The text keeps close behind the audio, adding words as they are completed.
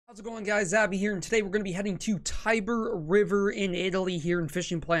How's it going, guys? Zabby here, and today we're going to be heading to Tiber River in Italy here in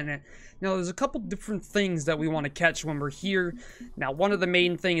Fishing Planet. Now, there's a couple different things that we want to catch when we're here. Now, one of the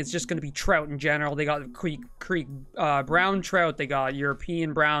main things is just going to be trout in general. They got creek brown trout, they got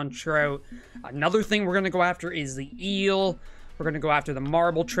European brown trout. Another thing we're going to go after is the eel. We're going to go after the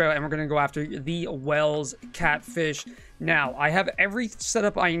marble trout, and we're going to go after the Wels Catfish. Now, I have every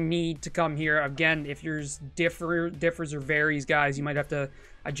setup I need to come here. Again, if yours differs or varies, guys, you might have to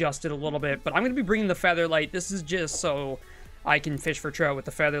adjust it a little bit. But I'm going to be bringing the feather light. This is just so I can fish for trout with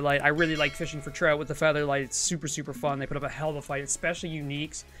the feather light. I really like fishing for trout with the feather light. It's super, super fun. They put up a hell of a fight, especially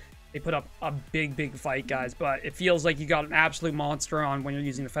uniques. They put up a big, big fight, guys. But it feels like you got an absolute monster on when you're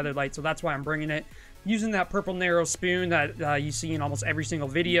using the feather light. So that's why I'm bringing it. Using that purple narrow spoon that you see in almost every single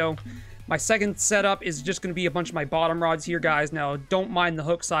video. My second setup is just going to be a bunch of my bottom rods here, guys. Now, don't mind the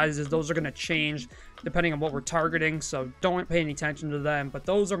hook sizes. Those are going to change depending on what we're targeting, so don't pay any attention to them. But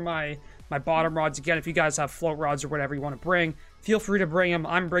those are my bottom rods. Again, if you guys have float rods or whatever you want to bring, feel free to bring them.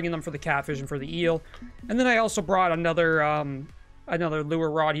 I'm bringing them for the catfish and for the eel. And then I also brought another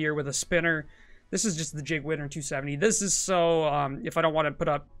lure rod here with a spinner. This is just the Jig Winner 270. This is so if I don't want to put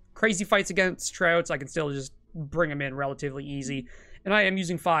up crazy fights against trouts, I can still just bring them in relatively easy. And I am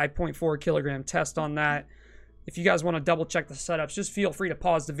using 5.4 kilogram test on that. If you guys want to double check the setups, just feel free to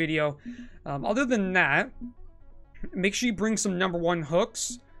pause the video. Other than that, make sure you bring some #1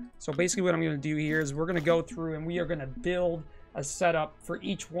 hooks. So basically what I'm going to do here is we're going to go through and we are going to build a setup for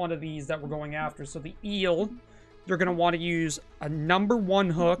each one of these that we're going after. So the eel, you're going to want to use a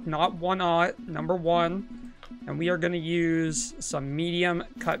 #1 hook, not 1/0, #1. And we are going to use some medium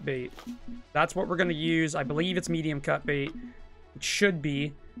cut bait. That's what we're going to use. I believe it's medium cut bait. It should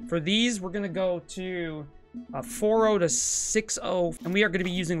be. For these, we're going to go to 4.0 to 6.0. And we are going to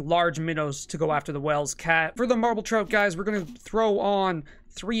be using large minnows to go after the Wels Cat. For the marble trout, guys, we're going to throw on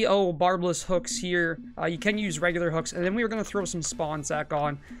 3.0 barbless hooks here. You can use regular hooks. And then we are going to throw some spawn sack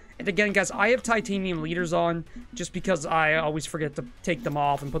on. And again, guys, I have titanium leaders on just because I always forget to take them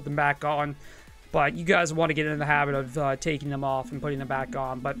off and put them back on. But you guys want to get in the habit of taking them off and putting them back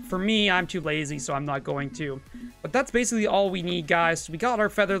on. But for me, I'm too lazy, so I'm not going to. But that's basically all we need, guys. So we got our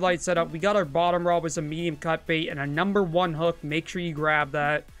feather light set up. We got our bottom rod with some medium cut bait and a #1 hook. Make sure you grab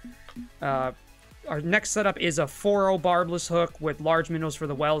that. Our next setup is a 4.0 barbless hook with large minnows for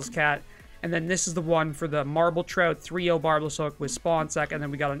the Wels Cat. And then this is the one for the marble trout 3.0 barbless hook with spawn sack. And then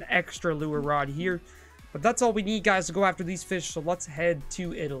we got an extra lure rod here. But that's all we need, guys, to go after these fish, so let's head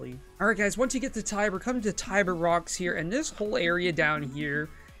to Italy. Alright, guys, once you get to Tiber, come to Tiber Rocks here, and this whole area down here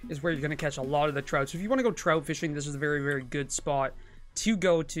is where you're going to catch a lot of the trout. So if you want to go trout fishing, this is a very, very good spot to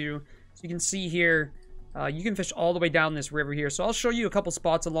go to. So you can see here, you can fish all the way down this river here. So I'll show you a couple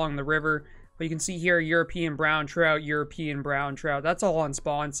spots along the river, but you can see here, European brown trout, European brown trout. That's all on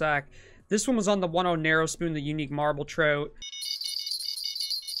spawn sack. This one was on the 1.0 narrow spoon, the unique marble trout.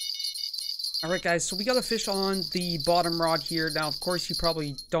 Alright, guys, so we got a fish on the bottom rod here. Now, of course, you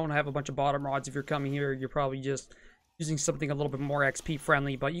probably don't have a bunch of bottom rods if you're coming here. You're probably just using something a little bit more XP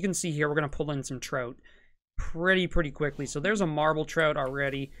friendly. But you can see here, we're going to pull in some trout pretty quickly. So there's a marble trout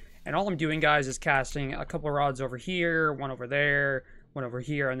already. And all I'm doing, guys, is casting a couple of rods over here, one over there, one over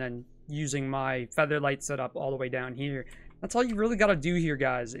here, and then using my feather light setup all the way down here. That's all you really got to do here,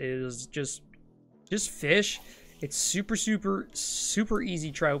 guys, is just fish. It's super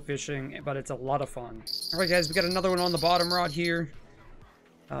easy trout fishing, but it's a lot of fun. Alright, guys, we got another one on the bottom rod here.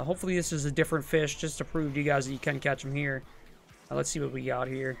 Hopefully this is a different fish, just to prove to you guys that you can catch them here. Let's see what we got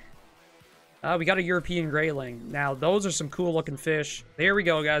here. We got a European grayling. Now, those are some cool looking fish. There we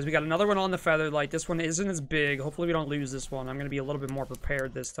go, guys. We got another one on the feather light. This one isn't as big. Hopefully we don't lose this one. I'm going to be a little bit more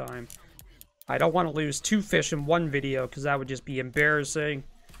prepared this time. I don't want to lose 2 fish in one video, because that would just be embarrassing.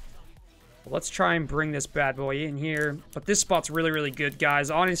 Let's try and bring this bad boy in here. But this spot's really good,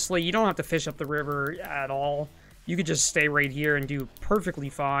 guys. Honestly, you don't have to fish up the river at all. You could just stay right here and do perfectly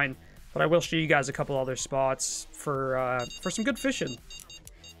fine. But I will show you guys a couple other spots for some good fishing.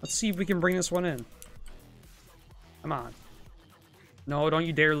 Let's see if we can bring this one in. Come on. No, don't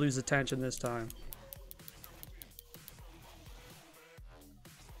you dare lose attention this time.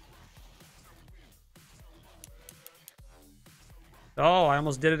 Oh, I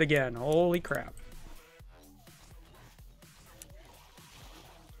almost did it again. Holy crap.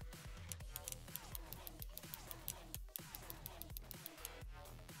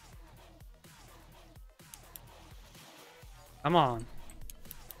 Come on.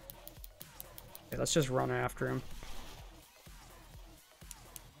 Okay, let's just run after him.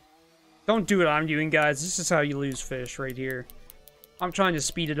 Don't do what I'm doing, guys. This is how you lose fish right here. I'm trying to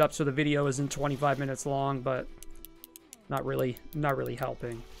speed it up so the video isn't 25 minutes long, but not really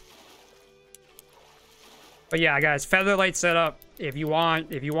helping. But yeah, guys, featherlight setup. If you want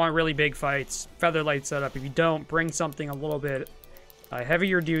really big fights, featherlight setup. If you don't, bring something a little bit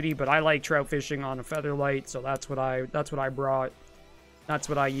heavier duty. But I like trout fishing on a featherlight, so that's what I brought. That's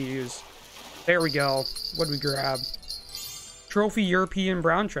what I use. There we go. What did we grab? Trophy European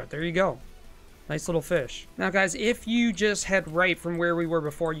brown trout. There you go. Nice little fish. Now, guys, if you just head right from where we were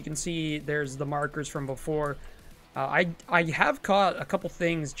before, you can see there's the markers from before. I have caught a couple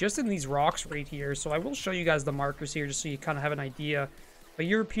things just in these rocks right here, so I will show you guys the markers here just so you kind of have an idea. A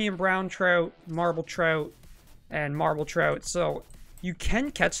European brown trout, marble trout, and marble trout. So you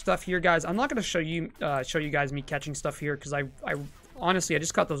can catch stuff here, guys. I'm not going to show you guys me catching stuff here because I honestly, I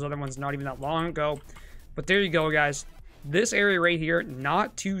just caught those other ones not even that long ago. But there you go, guys. This area right here,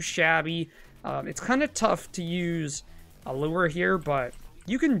 not too shabby. It's kind of tough to use a lure here, but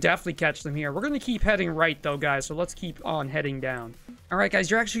you can definitely catch them here. We're going to keep heading right, though, guys, so let's keep on heading down. All right,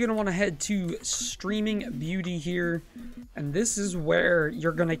 guys, you're actually going to want to head to Streaming Beauty here, and this is where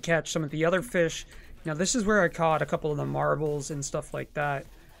you're going to catch some of the other fish. Now, this is where I caught a couple of the marbles and stuff like that.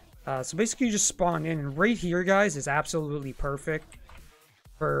 So basically, you just spawn in, and right here, guys, is absolutely perfect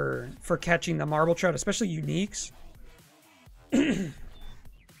for catching the marble trout, especially uniques. So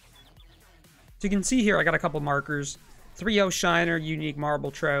you can see here, I got a couple markers. 3-0 Shiner, unique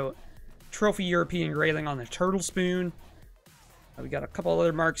marble trout. Trophy European grayling on the turtle spoon. We got a couple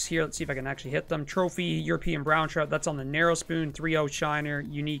other marks here. Let's see if I can actually hit them. Trophy European brown trout. That's on the narrow spoon. 3-0 Shiner,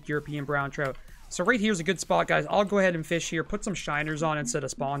 unique European brown trout. So right here's a good spot, guys. I'll go ahead and fish here. Put some shiners on instead of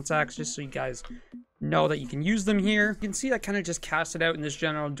spawn sacks, just so you guys know that you can use them here. You can see I kind of just cast it out in this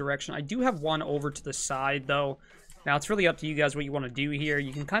general direction. I do have one over to the side, though. Now, it's really up to you guys what you want to do here.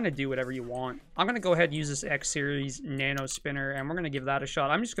 You can kind of do whatever you want. I'm going to go ahead and use this X Series Nano Spinner, and we're going to give that a shot.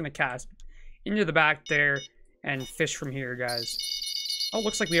 I'm just going to cast into the back there and fish from here, guys. Oh,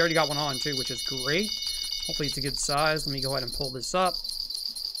 looks like we already got one on, too, which is great. Hopefully it's a good size. Let me go ahead and pull this up.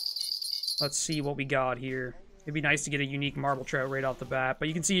 Let's see what we got here. It'd be nice to get a unique marble trout right off the bat. But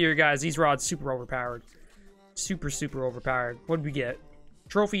you can see here, guys, these rods super overpowered. Super, super overpowered. What did we get?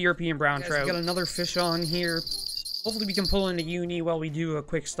 Trophy European brown trout. We got another fish on here. Hopefully we can pull in a uni while we do a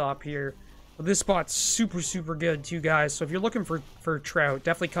quick stop here. But this spot's super, super good too, guys. So if you're looking for trout,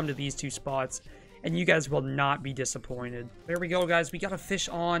 definitely come to these two spots. And you guys will not be disappointed. There we go, guys. We got a fish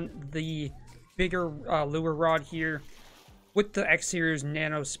on the bigger lure rod here with the X Series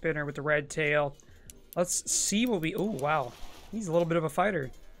Nano Spinner with the red tail. Let's see what we... Oh, wow. He's a little bit of a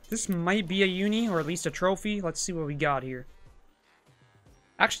fighter. This might be a uni or at least a trophy. Let's see what we got here.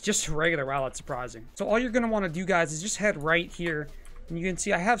 Actually, just a regular. Wow, that's surprising. So all you're going to want to do, guys, is just head right here. And you can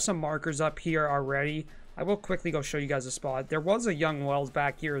see I have some markers up here already. I will quickly go show you guys a spot. There was a young Wels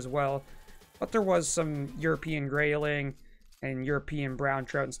back here as well. But there was some European grayling and European brown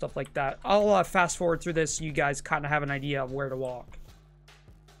trout and stuff like that. I'll fast forward through this so you guys kind of have an idea of where to walk.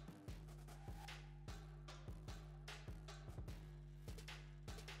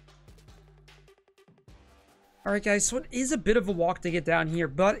 Alright, guys, so it is a bit of a walk to get down here,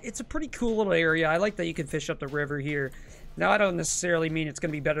 but it's a pretty cool little area. I like that you can fish up the river here. Now, I don't necessarily mean it's going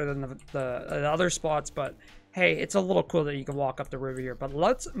to be better than the other spots, but hey, it's a little cool that you can walk up the river here. But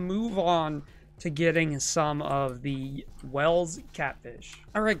let's move on to getting some of the Wels Catfish.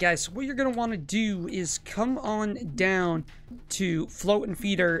 Alright, guys, so what you're going to want to do is come on down to Float and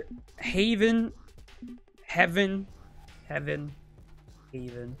Feeder Haven.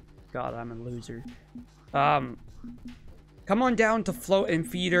 God, I'm a loser. Come on down to Float and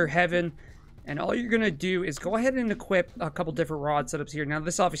Feeder Heaven, and all you're gonna do is go ahead and equip a couple different rod setups here. Now,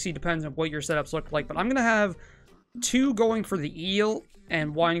 this obviously depends on what your setups look like, but I'm gonna have 2 going for the eel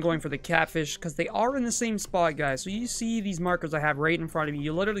and 1 going for the catfish because they are in the same spot, guys. So you see these markers I have right in front of you.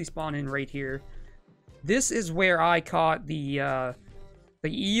 You literally spawn in right here. This is where I caught the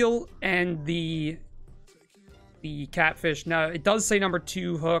eel and the catfish. Now, it does say number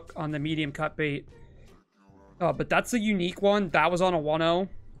 2 hook on the medium cut bait. But that's the unique one. That was on a 1-0.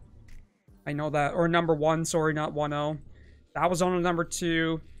 I know that. Or number 1, sorry, not 1-0. That was on a number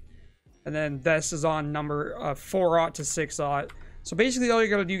 2. And then this is on number 4-0 to 6-0. So basically all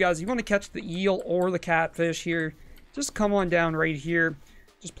you're going to do, guys, you want to catch the eel or the catfish here. Just come on down right here.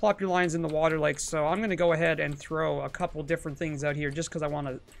 Just plop your lines in the water like so. I'm going to go ahead and throw a couple different things out here just because I want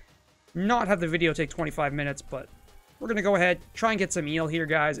to not have the video take 25 minutes, but we're going to go ahead, try and get some eel here,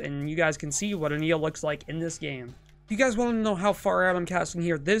 guys, and you guys can see what an eel looks like in this game. If you guys want to know how far out I'm casting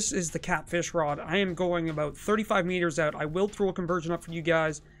here, this is the catfish rod. I am going about 35 meters out. I will throw a conversion up for you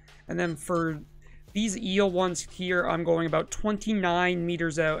guys. And then for these eel ones here, I'm going about 29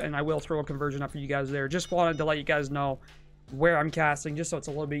 meters out, and I will throw a conversion up for you guys there. Just wanted to let you guys know where I'm casting, just so it's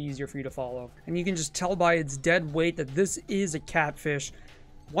a little bit easier for you to follow. And you can just tell by its dead weight that this is a catfish.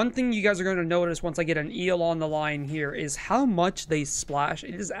 One thing you guys are going to notice once I get an eel on the line here is how much they splash.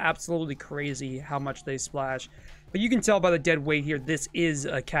 It is absolutely crazy how much they splash. But you can tell by the dead weight here, this is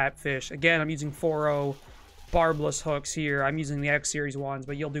a catfish. Again, I'm using 4.0 barbless hooks here. I'm using the X series ones,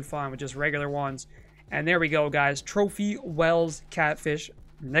 but you'll do fine with just regular ones. And there we go, guys. Trophy Wels Catfish.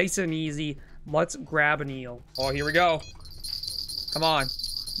 Nice and easy. Let's grab an eel. Oh, here we go. Come on.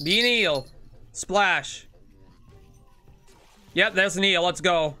 Be an eel. Splash. Yep, there's an eel. Let's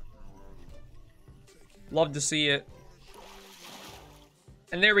go. Love to see it.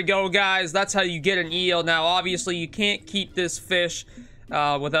 And there we go, guys. That's how you get an eel. Now, obviously, you can't keep this fish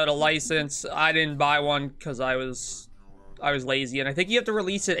without a license. I didn't buy one because I was lazy. And I think you have to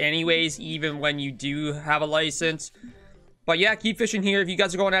release it anyways, even when you do have a license. But yeah, keep fishing here. If you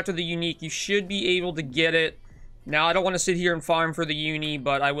guys are going after the unique, you should be able to get it. Now, I don't want to sit here and farm for the uni,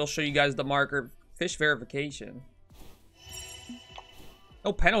 but I will show you guys the marker. Fish verification.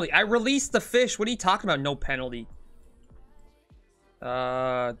 No penalty. I released the fish. What are you talking about? No penalty.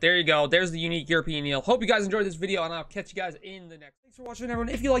 There you go. There's the unique European eel. Hope you guys enjoyed this video, and I'll catch you guys in the next. Thanks for watching, everyone.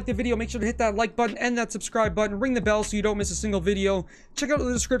 If you liked the video, make sure to hit that like button and that subscribe button. Ring the bell so you don't miss a single video. Check out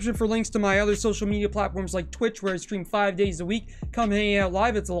the description for links to my other social media platforms like Twitch, where I stream 5 days a week. Come hang out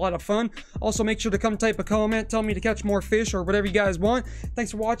live. It's a lot of fun. Also, make sure to come type a comment. Tell me to catch more fish or whatever you guys want.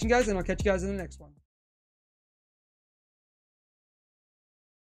 Thanks for watching, guys, and I'll catch you guys in the next one.